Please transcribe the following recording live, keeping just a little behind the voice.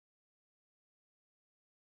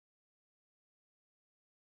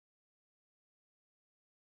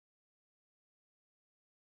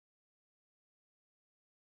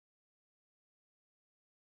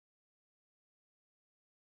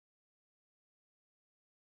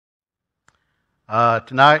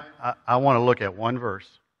Tonight, I want to look at one verse.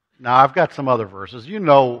 Now, I've got some other verses. You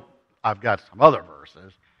know I've got some other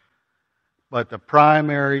verses. But the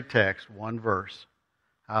primary text, one verse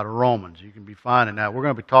out of Romans, you can be finding that. We're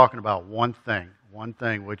going to be talking about one thing,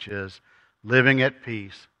 which is living at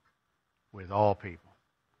peace with all people.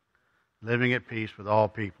 Living at peace with all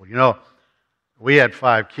people. You know, we had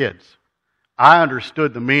 5 kids. I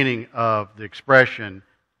understood the meaning of the expression,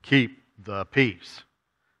 keep the peace.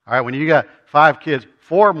 All right, when you got 5 kids,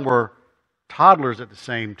 4 of them were toddlers at the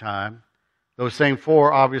same time. Those same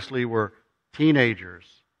 4 obviously were teenagers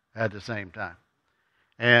at the same time.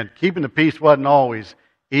 And keeping the peace wasn't always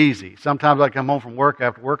easy. Sometimes I'd come home from work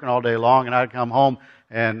after working all day long, and I'd come home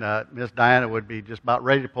and Miss Diana would be just about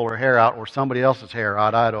ready to pull her hair out or somebody else's hair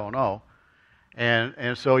out, I don't know.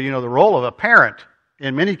 And so, you know, the role of a parent,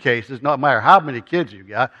 in many cases, no matter how many kids you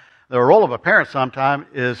got, the role of a parent sometimes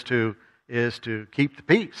is to keep the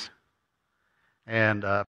peace. And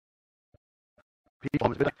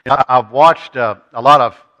I've watched a lot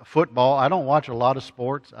of football. I don't watch a lot of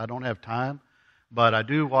sports. I don't have time. But I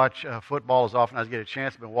do watch football as often as I get a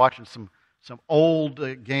chance. I've been watching some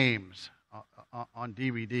old games on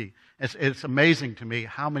DVD. It's amazing to me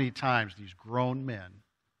how many times these grown men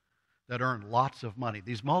that earn lots of money,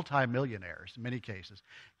 these multimillionaires in many cases,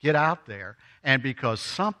 get out there, and because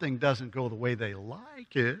something doesn't go the way they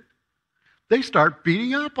like it, they start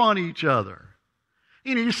beating up on each other.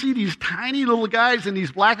 You know, you see these tiny little guys in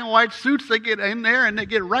these black and white suits, they get in there and they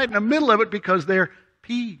get right in the middle of it because they're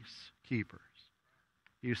peacekeepers.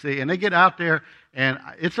 You see, and they get out there, and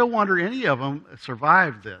it's a wonder any of them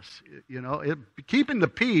survive this. You know, keeping the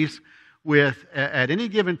peace with, at any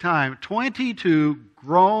given time, 22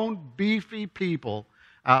 grown, beefy people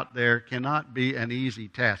out there cannot be an easy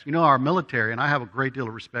task. You know, our military, and I have a great deal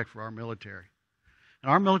of respect for our military,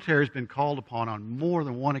 and our military has been called upon on more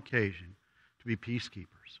than one occasion to be peacekeepers.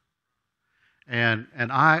 And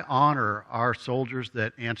I honor our soldiers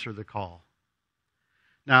that answer the call.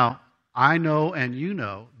 Now, I know and you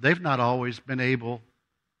know they've not always been able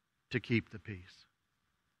to keep the peace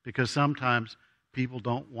because sometimes people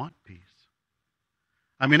don't want peace.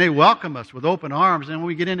 I mean, they welcome us with open arms, and when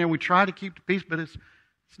we get in there, we try to keep the peace, but it's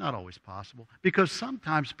not always possible because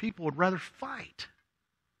sometimes people would rather fight.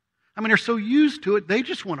 I mean, they're so used to it, they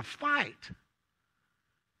just want to fight.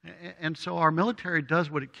 And so our military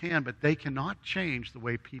does what it can, but they cannot change the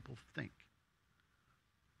way people think.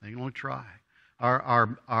 They can only try.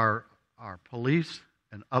 Our police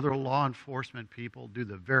and other law enforcement people do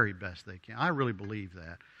the very best they can. I really believe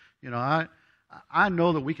that. You know, I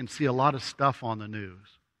know that we can see a lot of stuff on the news,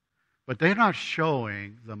 but they're not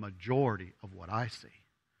showing the majority of what I see.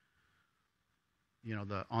 You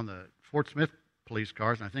know, on the Fort Smith police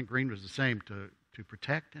cars, and I think Green was the same, to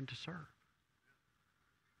protect and to serve.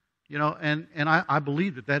 You know, and I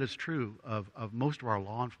believe that is true of most of our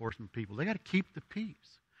law enforcement people. They got to keep the peace.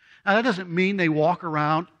 Now, that doesn't mean they walk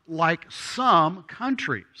around like some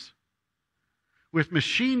countries with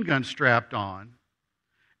machine guns strapped on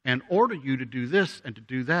and order you to do this and to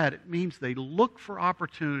do that. It means they look for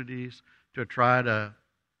opportunities to try to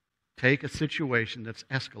take a situation that's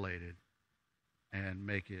escalated and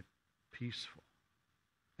make it peaceful.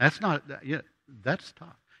 That's tough.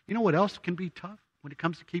 You know what else can be tough when it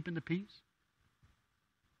comes to keeping the peace?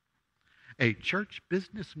 A church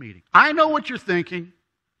business meeting. I know what you're thinking.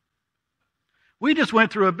 We just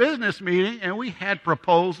went through a business meeting, and we had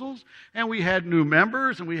proposals, and we had new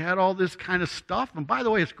members, and we had all this kind of stuff. And by the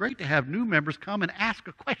way, it's great to have new members come and ask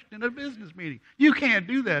a question at a business meeting. You can't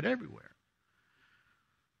do that everywhere.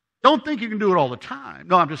 Don't think you can do it all the time.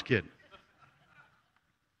 No, I'm just kidding.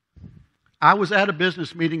 I was at a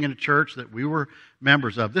business meeting in a church that we were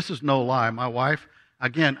members of. This is no lie. My wife,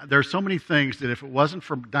 again, there's so many things that if it wasn't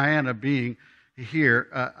for Diana being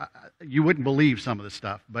here, you wouldn't believe some of the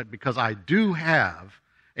stuff. But because I do have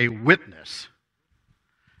a witness,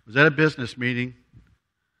 I was at a business meeting,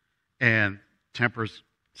 and tempers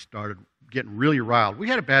started getting really riled. We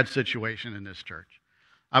had a bad situation in this church.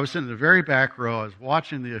 I was sitting in the very back row. I was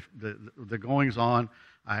watching the goings on.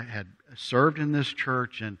 I had served in this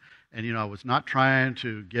church, and you know, I was not trying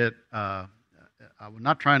to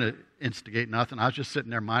instigate nothing. I was just sitting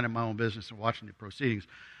there minding my own business and watching the proceedings.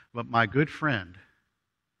 But my good friend,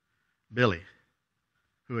 Billy,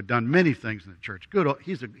 who had done many things in the church,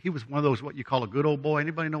 he was one of those what you call a good old boy.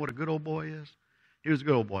 Anybody know what a good old boy is? He was a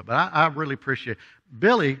good old boy. But I really appreciate it.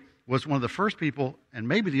 Billy was one of the first people, and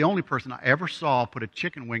maybe the only person I ever saw put a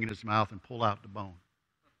chicken wing in his mouth and pull out the bone.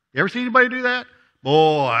 You ever see anybody do that?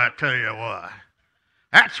 Boy, I tell you what.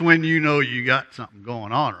 That's when you know you got something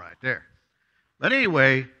going on right there. But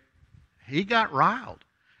anyway, he got riled.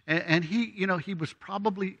 And he was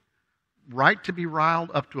probably right to be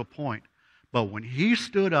riled up to a point. But when he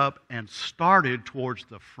stood up and started towards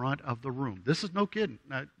the front of the room, this is no kidding.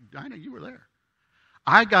 Now, Dinah, you were there.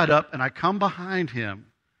 I got up and I come behind him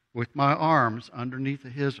with my arms underneath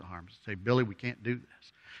his arms and say, Billy, we can't do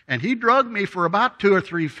this. And he drugged me for about 2 or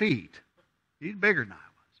 3 feet. He's bigger than I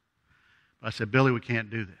was. But I said, Billy, we can't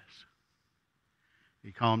do this.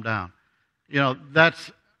 He calmed down.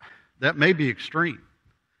 That may be extreme.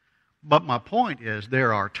 But my point is,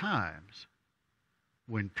 there are times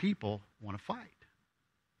when people want to fight.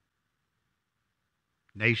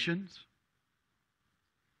 Nations,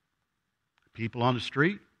 people on the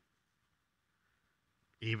street,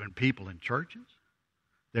 even people in churches.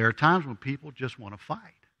 There are times when people just want to fight.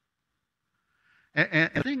 And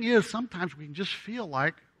the thing is, sometimes we can just feel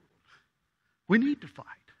like we need to fight.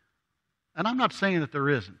 And I'm not saying that there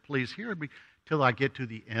isn't. Please hear me till I get to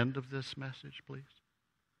the end of this message, please.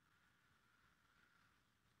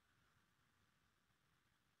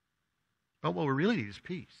 But what we really need is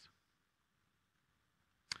peace.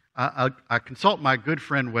 I consult my good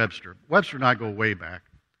friend Webster. Webster and I go way back.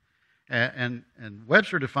 And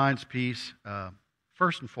Webster defines peace,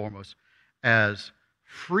 first and foremost, as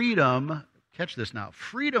freedom, catch this now,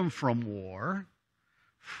 freedom from war,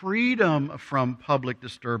 freedom from public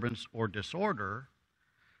disturbance or disorder,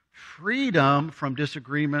 freedom from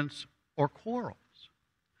disagreements or quarrels.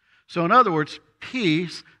 So in other words,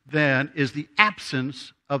 peace then is the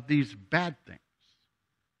absence of these bad things.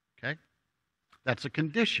 Okay? That's a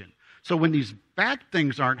condition. So when these bad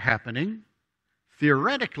things aren't happening,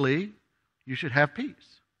 theoretically, you should have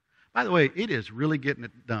peace. By the way, it is really getting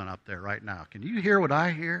it done up there right now. Can you hear what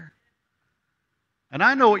I hear? And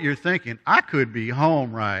I know what you're thinking. I could be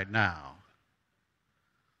home right now.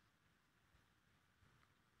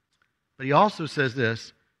 But he also says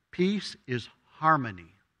this, peace is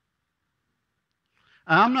harmony.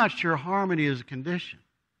 And I'm not sure harmony is a condition.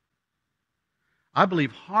 I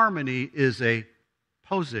believe harmony is a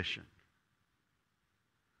position.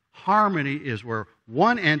 Harmony is where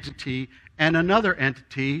one entity and another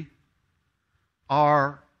entity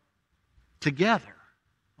are together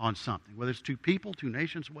on something. Whether it's 2 people, 2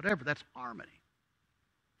 nations, whatever, that's harmony.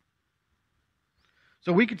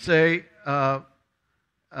 So we could say, under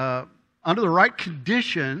the right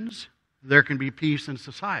conditions, there can be peace in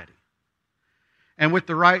society. And with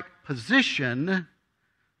the right position,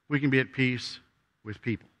 we can be at peace with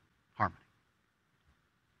people. Harmony.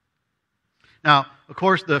 Now, of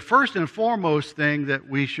course, the first and foremost thing that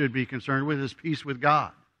we should be concerned with is peace with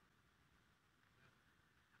God.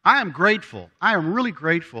 I am grateful, I am really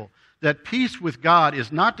grateful that peace with God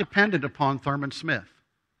is not dependent upon Thurman Smith.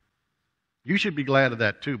 You should be glad of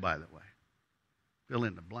that too, by the way. Fill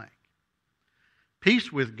in the blank.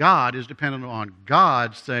 Peace with God is dependent on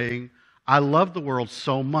God saying, I love the world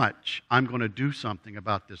so much, I'm going to do something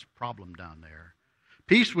about this problem down there.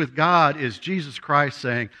 Peace with God is Jesus Christ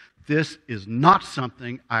saying, this is not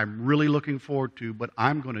something I'm really looking forward to, but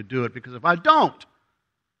I'm going to do it because if I don't,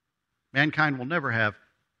 mankind will never have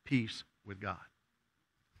peace with God.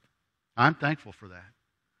 I'm thankful for that.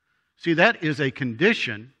 See, that is a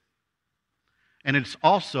condition, and it's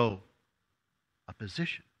also a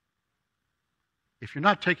position. If you're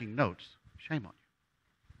not taking notes, shame on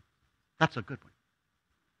you. That's a good one.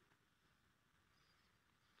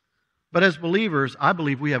 But as believers, I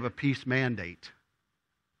believe we have a peace mandate.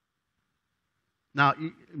 Now,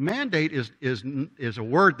 mandate is a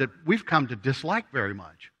word that we've come to dislike very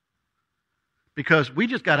much because we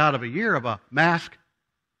just got out of a year of a mask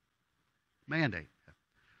mandate.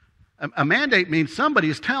 A mandate means somebody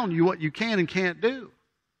is telling you what you can and can't do.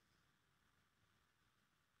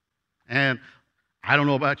 And I don't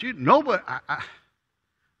know about you. Nobody,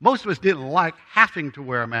 most of us didn't like having to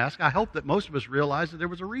wear a mask. I hope that most of us realized that there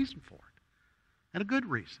was a reason for it, and a good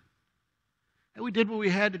reason. And we did what we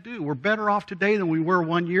had to do. We're better off today than we were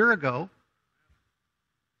 1 year ago.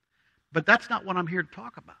 But that's not what I'm here to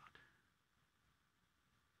talk about.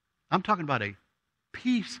 I'm talking about a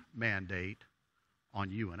peace mandate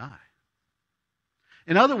on you and I.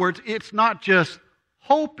 In other words, it's not just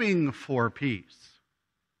hoping for peace.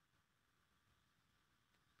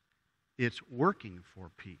 It's working for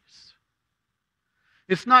peace.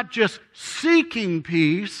 It's not just seeking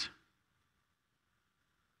peace.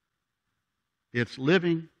 It's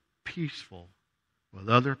living peaceful with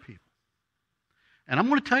other people. And I'm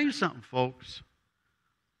going to tell you something, folks.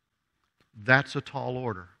 That's a tall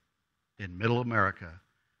order in Middle America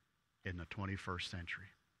in the 21st century.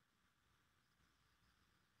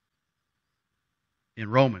 In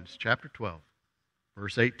Romans chapter 12,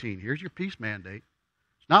 verse 18, here's your peace mandate.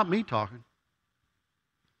 It's not me talking.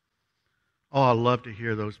 Oh, I love to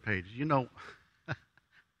hear those pages. You know,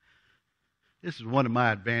 this is one of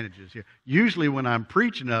my advantages here. Usually when I'm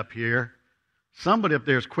preaching up here, somebody up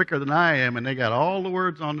there is quicker than I am, and they got all the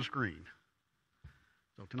words on the screen.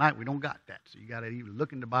 So tonight we don't got that. So you got to either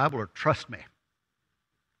look in the Bible or trust me.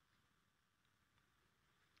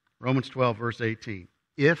 Romans 12, verse 18.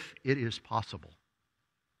 If it is possible,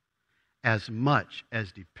 as much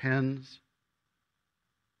as depends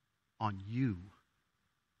on you,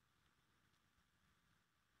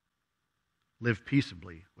 live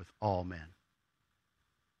peaceably with all men.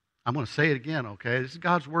 I'm going to say it again, okay? This is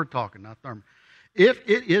God's word talking, not Thurman. If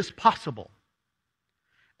it is possible,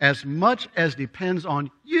 as much as depends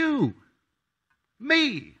on you,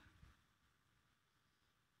 me,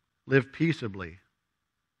 live peaceably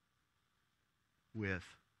with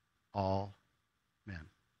all men.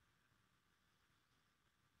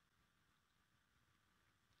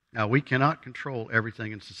 Now, we cannot control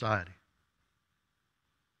everything in society.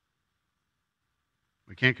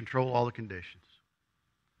 We can't control all the conditions.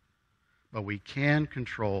 But we can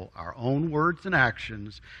control our own words and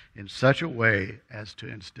actions in such a way as to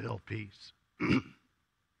instill peace. And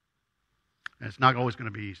it's not always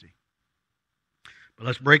going to be easy. But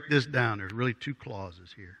let's break this down. There's really two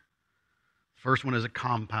clauses here. First one is a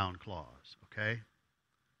compound clause, okay?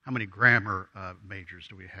 How many grammar majors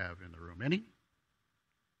do we have in the room? Any?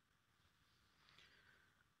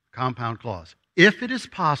 Compound clause. If it is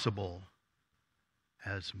possible,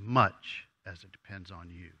 as much as it depends on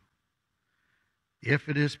you. If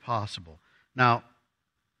it is possible. Now,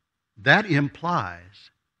 that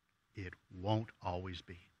implies it won't always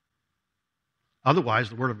be. Otherwise,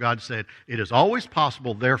 the Word of God said, it is always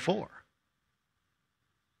possible, therefore.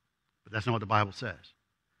 But that's not what the Bible says.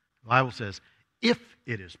 The Bible says, if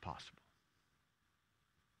it is possible.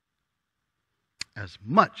 As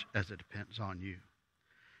much as it depends on you.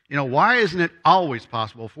 You know, why isn't it always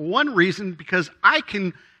possible? For one reason, because I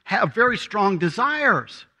can have very strong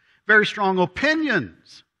desires, very strong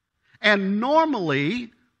opinions. And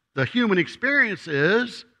normally, the human experience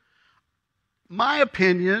is, my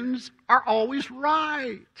opinions are always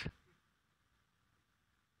right.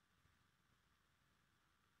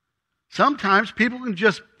 Sometimes people can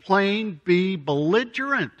just plain be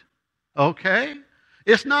belligerent, okay?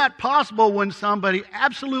 It's not possible when somebody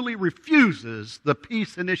absolutely refuses the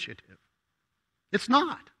peace initiative. It's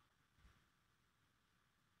not.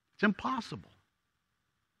 It's impossible.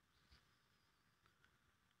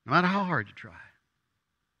 No matter how hard you try.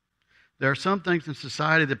 There are some things in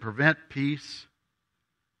society that prevent peace,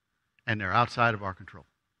 and they're outside of our control.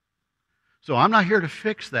 So I'm not here to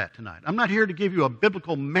fix that tonight. I'm not here to give you a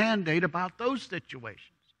biblical mandate about those situations.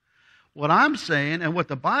 What I'm saying, and what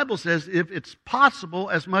the Bible says, if it's possible,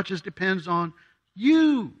 as much as depends on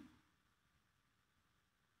you.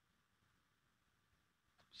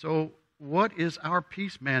 So what is our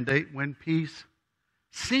peace mandate when peace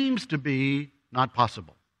seems to be not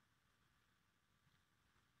possible?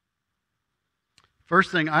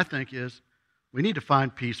 First thing I think is we need to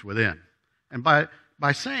find peace within. And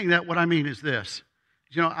by saying that, what I mean is this.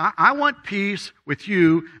 You know, I want peace with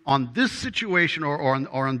you on this situation or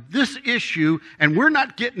on this issue, and we're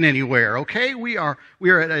not getting anywhere, okay? We are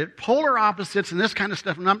at polar opposites and this kind of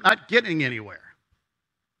stuff, and I'm not getting anywhere.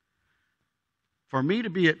 For me to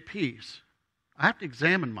be at peace, I have to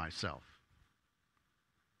examine myself.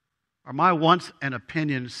 Are my wants and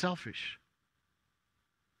opinions selfish?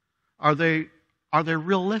 Are they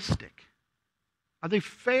realistic? Are they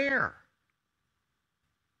fair?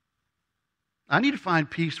 I need to find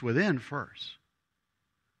peace within first.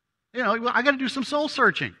 You know, I got to do some soul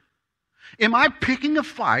searching. Am I picking a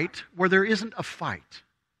fight where there isn't a fight?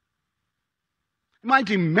 Am I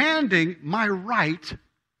demanding my right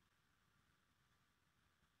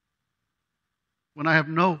when I have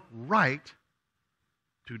no right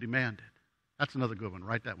to demand it? That's another good one.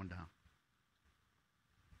 Write that one down.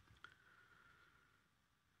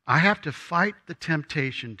 I have to fight the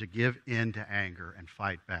temptation to give in to anger and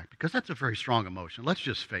fight back, because that's a very strong emotion. Let's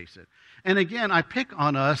just face it. And again, I pick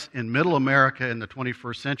on us in middle America in the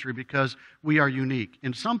 21st century because we are unique.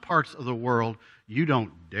 In some parts of the world, you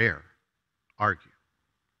don't dare argue.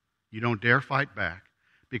 You don't dare fight back,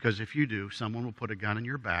 because if you do, someone will put a gun in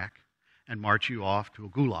your back and march you off to a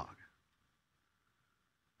gulag.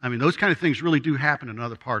 I mean, those kind of things really do happen in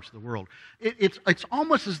other parts of the world. It's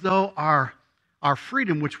almost as though our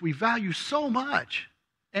freedom, which we value so much,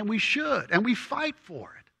 and we should, and we fight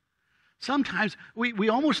for it. Sometimes we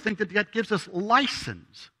almost think that gives us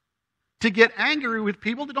license to get angry with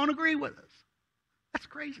people that don't agree with us. That's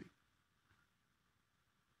crazy.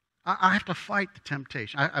 I have to fight the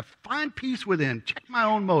temptation. I find peace within, check my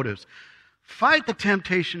own motives, fight the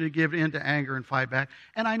temptation to give in to anger and fight back,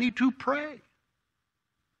 and I need to pray.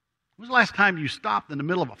 When was the last time you stopped in the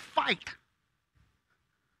middle of a fight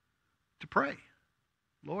to pray?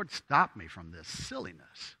 Lord, stop me from this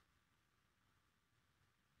silliness.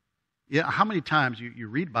 Yeah, how many times you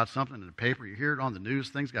read about something in the paper, you hear it on the news,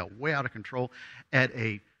 things got way out of control at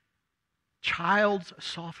a child's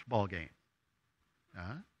softball game.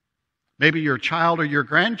 Maybe your child or your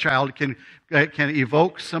grandchild can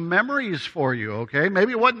evoke some memories for you, okay?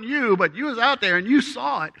 Maybe it wasn't you, but you was out there and you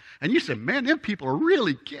saw it, and you said, man, them people are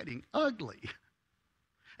really getting ugly.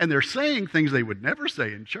 And they're saying things they would never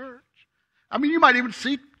say in church. I mean, you might even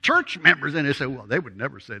see church members and they say, well, they would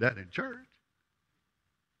never say that in church.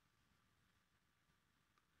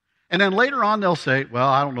 And then later on they'll say, well,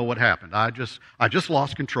 I don't know what happened. I just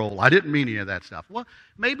lost control. I didn't mean any of that stuff. Well,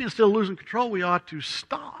 maybe instead of losing control, we ought to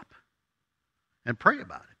stop and pray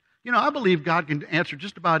about it. You know, I believe God can answer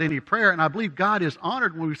just about any prayer, and I believe God is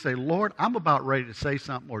honored when we say, Lord, I'm about ready to say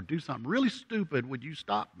something or do something really stupid. Would you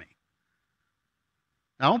stop me?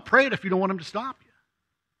 Now, don't pray it if you don't want him to stop you.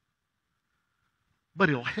 But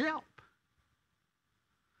it'll help.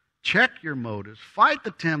 Check your motives, fight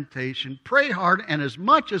the temptation, pray hard, and as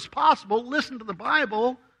much as possible, listen to the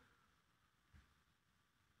Bible.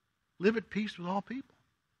 Live at peace with all people.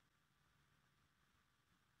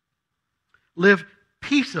 Live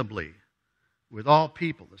peaceably with all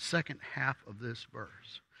people, the second half of this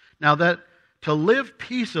verse. Now that to live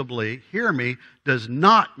peaceably, hear me, does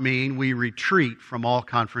not mean we retreat from all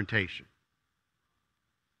confrontation.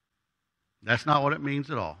 That's not what it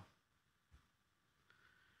means at all.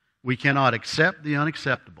 We cannot accept the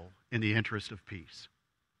unacceptable in the interest of peace.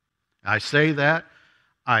 I say that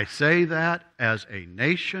as a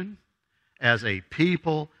nation, as a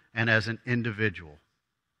people, and as an individual.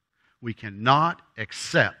 We cannot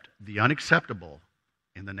accept the unacceptable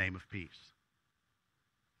in the name of peace.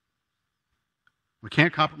 We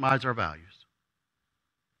can't compromise our values.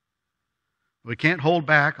 We can't hold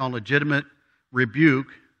back on legitimate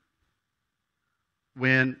rebuke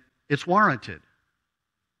when it's warranted.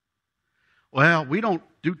 Well, we don't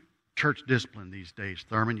do church discipline these days,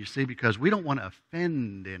 Thurman, you see, because we don't want to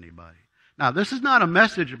offend anybody. Now, this is not a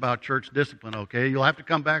message about church discipline, okay? You'll have to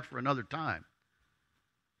come back for another time.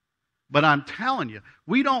 But I'm telling you,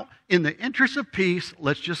 we don't, in the interest of peace,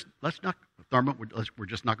 let's not, Thurman, we're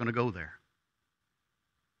just not going to go there.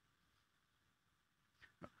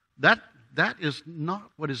 That is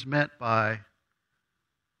not what is meant by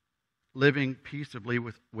living peaceably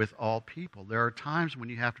with all people. There are times when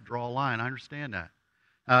you have to draw a line. I understand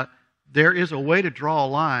that. There is a way to draw a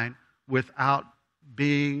line without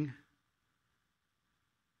being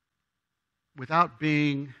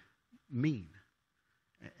mean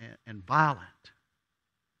and violent.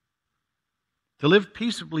 To live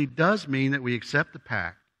peaceably does mean that we accept the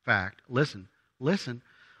fact, listen,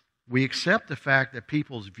 we accept the fact that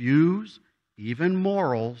people's views, even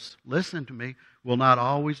morals, listen to me, will not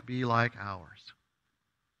always be like ours.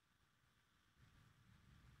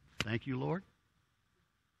 Thank you, Lord.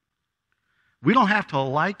 We don't have to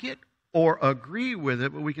like it or agree with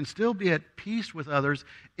it, but we can still be at peace with others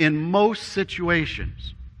in most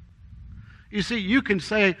situations. You see, you can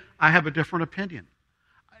say, I have a different opinion.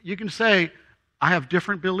 You can say, I have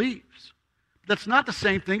different beliefs. That's not the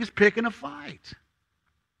same thing as picking a fight.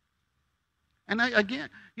 And again,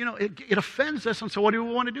 you know, it offends us, and so what do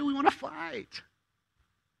we want to do? We want to fight.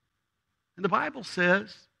 And the Bible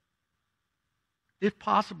says, if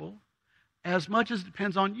possible, as much as it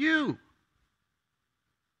depends on you,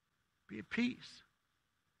 be at peace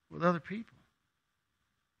with other people.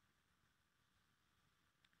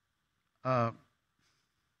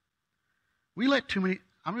 We let too many,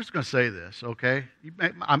 I'm just going to say this, okay?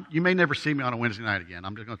 You may never see me on a Wednesday night again.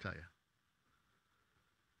 I'm just going to tell you.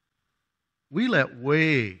 We let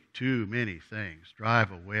way too many things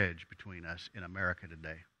drive a wedge between us in America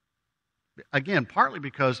today. Again, partly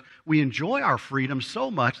because we enjoy our freedom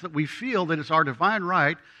so much that we feel that it's our divine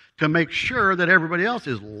right to make sure that everybody else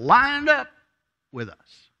is lined up with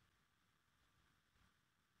us.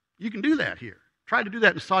 You can do that here. Try to do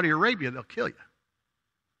that in Saudi Arabia, they'll kill you.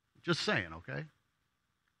 Just saying, okay?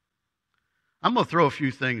 I'm going to throw a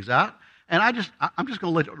few things out, and I'm just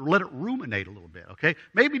going to let it ruminate a little bit, okay?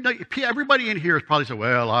 Maybe everybody in here is probably saying,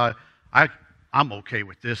 well, I'm okay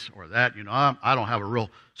with this or that. You know, I don't have a real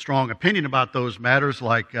strong opinion about those matters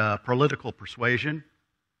like political persuasion,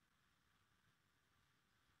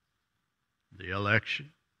 the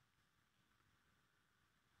election,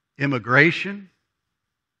 immigration,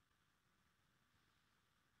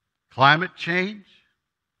 climate change,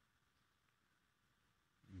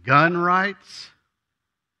 gun rights,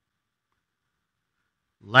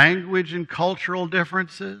 language and cultural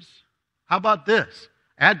differences. How about this?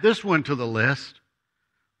 Add this one to the list.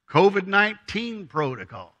 COVID-19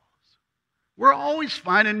 protocols. We're always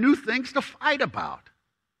finding new things to fight about.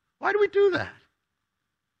 Why do we do that?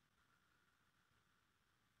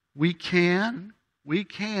 We can,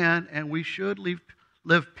 and we should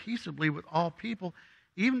live peaceably with all people,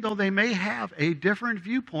 even though they may have a different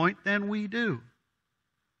viewpoint than we do,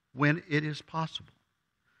 when it is possible.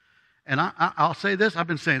 And I'll say this, I've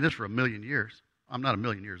been saying this for 1,000,000 years. I'm not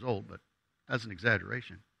 1,000,000 years old, but that's an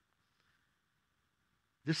exaggeration.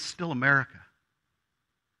 This is still America.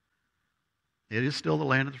 It is still the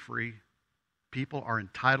land of the free. People are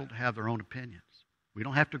entitled to have their own opinions. We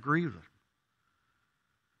don't have to agree with them.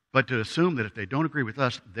 But to assume that if they don't agree with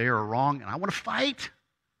us, they are wrong and I want to fight,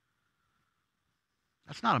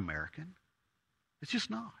 that's not American. It's just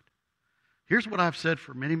not. Here's what I've said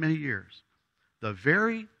for many, many years. The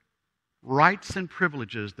very rights and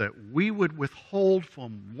privileges that we would withhold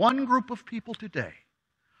from one group of people today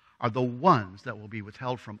are the ones that will be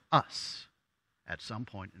withheld from us at some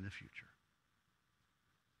point in the future.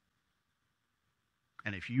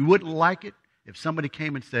 And if you wouldn't like it, if somebody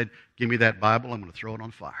came and said, give me that Bible, I'm going to throw it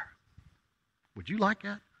on fire. Would you like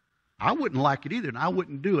that? I wouldn't like it either, and I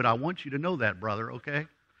wouldn't do it. I want you to know that, brother, okay?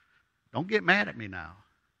 Don't get mad at me now.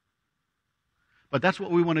 But that's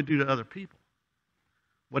what we want to do to other people.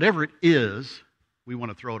 Whatever it is, we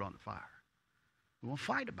want to throw it on the fire. We want to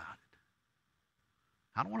fight about it.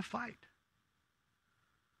 I don't want to fight.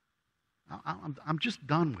 I'm just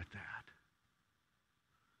done with that.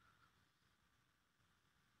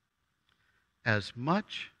 As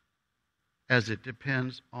much as it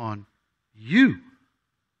depends on you,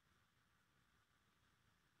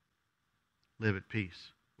 live at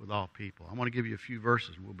peace with all people. I want to give you a few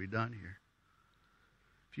verses and we'll be done here.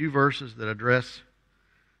 A few verses that address,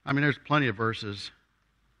 there's plenty of verses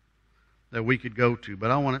that we could go to,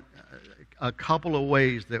 but I want a couple of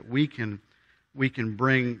ways that we can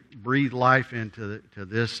breathe life into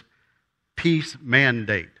this peace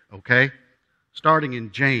mandate, okay? Starting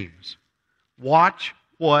in James. Watch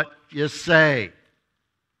what you say.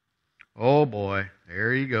 Oh boy,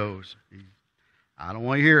 there he goes. I don't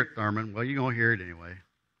want to hear it, Thurman. Well, you're going to hear it anyway.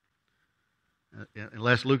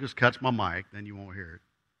 Unless Lucas cuts my mic, then you won't hear it.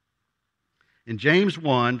 In James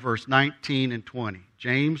 1, verse 19 and 20.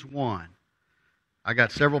 James 1. I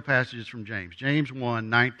got several passages from James. James 1,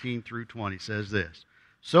 19 through 20 says this.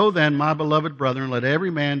 So then, my beloved brethren, let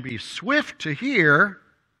every man be swift to hear,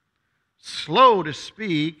 slow to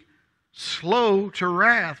speak, slow to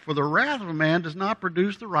wrath, for the wrath of a man does not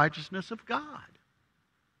produce the righteousness of God.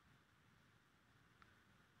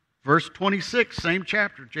 Verse 26, same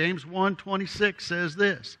chapter, James 1:26 says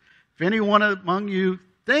this. If anyone among you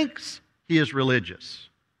thinks he is religious.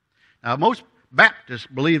 Now, most Baptists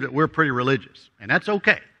believe that we're pretty religious, and that's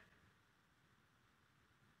okay.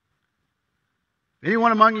 If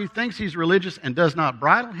anyone among you thinks he's religious and does not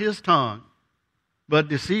bridle his tongue, but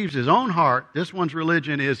deceives his own heart, this one's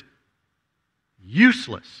religion is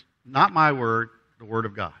useless. Not my word, the word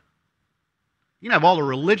of God. You can have all the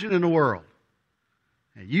religion in the world.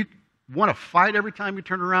 And you want to fight every time you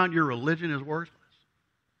turn around, your religion is worthless.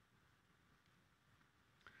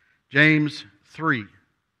 James 3,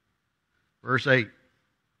 verse 8.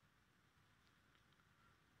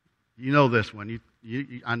 You know this one.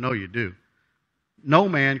 I know you do. No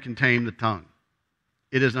man can tame the tongue.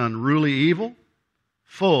 It is unruly evil,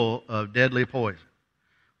 full of deadly poison.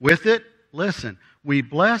 With it, listen, we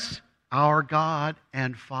bless our God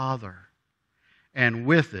and Father, and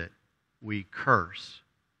with it we curse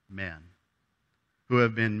men who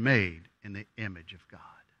have been made in the image of God.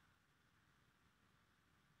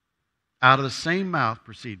 Out of the same mouth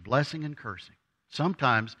proceed blessing and cursing,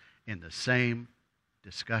 sometimes in the same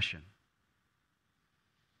discussion.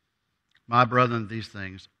 My brethren, these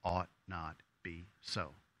things ought not be so.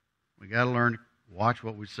 We got to learn to watch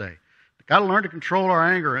what we say. We've got to learn to control our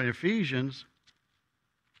anger. In Ephesians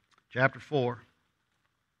chapter 4,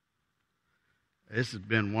 this has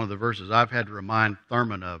been one of the verses I've had to remind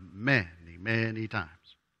Thurman of many, many times.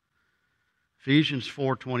 Ephesians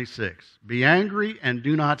 4:26. Be angry and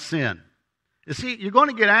do not sin. You see, you're going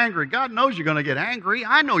to get angry. God knows you're going to get angry.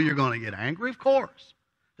 I know you're going to get angry, of course.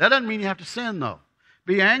 That doesn't mean you have to sin, though.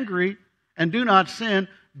 Be angry and do not sin.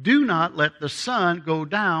 Do not let the sun go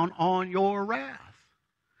down on your wrath.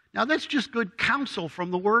 Now, that's just good counsel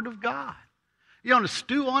from the Word of God. You want to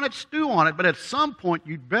stew on it, but at some point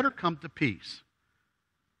you'd better come to peace.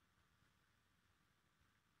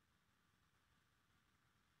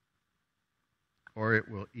 Or it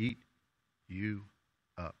will eat you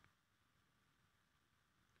up.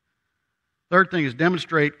 Third thing is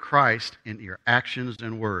demonstrate Christ in your actions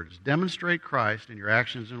and words. Demonstrate Christ in your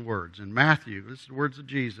actions and words. In Matthew, this is the words of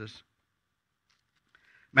Jesus.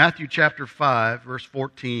 Matthew chapter 5, verse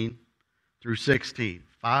 14 through 16.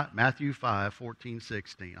 Matthew 5, 14,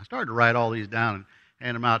 16. I started to write all these down and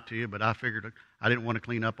hand them out to you, but I figured I didn't want to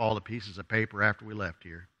clean up all the pieces of paper after we left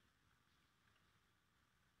here.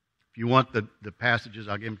 If you want the passages,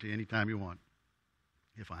 I'll give them to you anytime you want,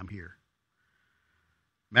 if I'm here.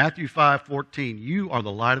 Matthew 5:14, you are the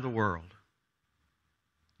light of the world.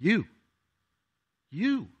 You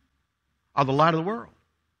are the light of the world.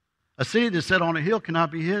 A city that's set on a hill cannot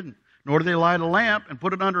be hidden, nor do they light a lamp and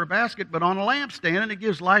put it under a basket, but on a lampstand, and it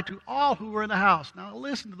gives light to all who are in the house. Now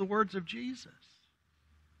listen to the words of Jesus.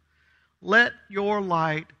 Let your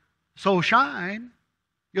light so shine.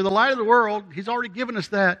 You're the light of the world. He's already given us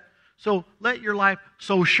that. So let your light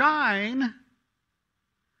so shine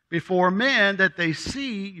before men that they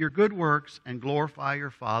see your good works and glorify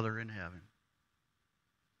your Father in heaven.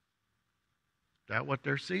 Is that what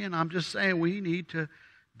they're seeing? I'm just saying we need to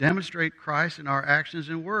demonstrate Christ in our actions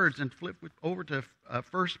and words. And flip over to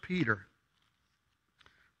 1 Peter.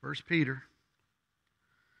 1 Peter.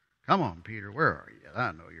 Come on, Peter. Where are you?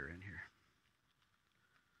 I know you're in here.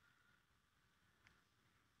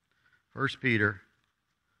 1 Peter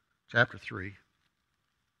chapter 3.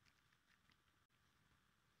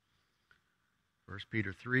 1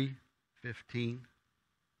 Peter 3:15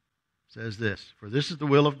 says this, for this is the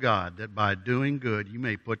will of God, that by doing good you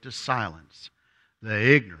may put to silence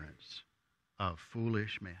the ignorance of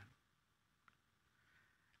foolish men.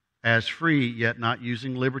 As free, yet not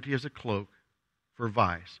using liberty as a cloak for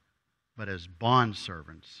vice, but as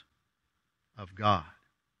bondservants of God.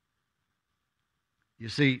 You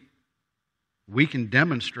see, we can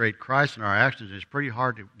demonstrate Christ in our actions. It's pretty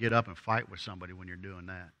hard to get up and fight with somebody when you're doing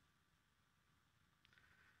that.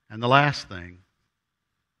 And the last thing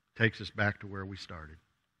takes us back to where we started.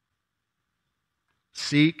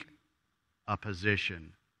 Seek a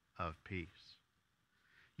position of peace.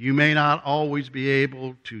 You may not always be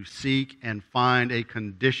able to seek and find a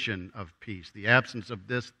condition of peace, the absence of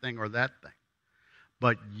this thing or that thing.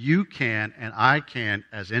 But you can, and I can,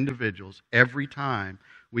 as individuals, every time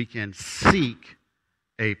we can seek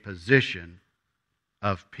a position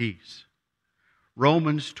of peace.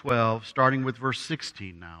 Romans 12, starting with verse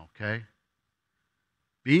 16 now, okay?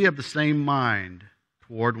 Be of the same mind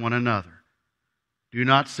toward one another. Do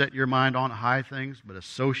not set your mind on high things, but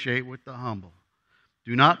associate with the humble.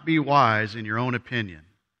 Do not be wise in your own opinion.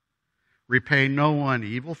 Repay no one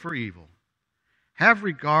evil for evil. Have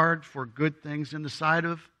regard for good things in the sight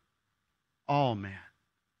of all men.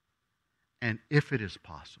 And if it is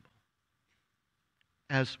possible,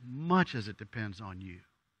 as much as it depends on you,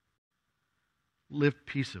 live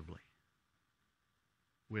peaceably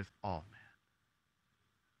with all men.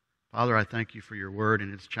 Father, I thank you for your word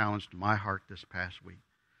and its challenge to my heart this past week.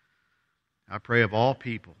 I pray of all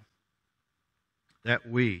people that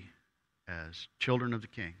we, as children of the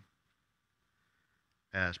King,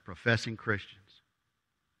 as professing Christians,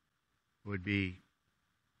 would be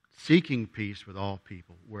seeking peace with all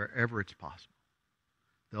people wherever it's possible.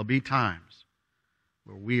 There'll be times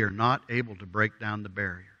where we are not able to break down the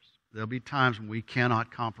barriers. There'll be times when we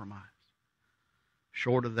cannot compromise.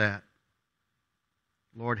 Short of that,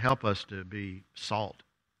 Lord, help us to be salt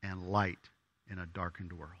and light in a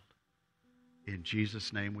darkened world. In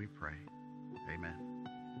Jesus' name we pray. Amen.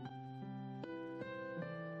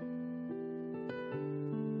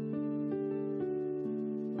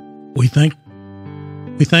 We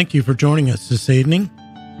thank you for joining us this evening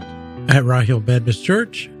at Rye Hill Baptist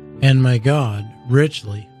Church, and may God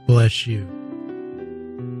richly bless you.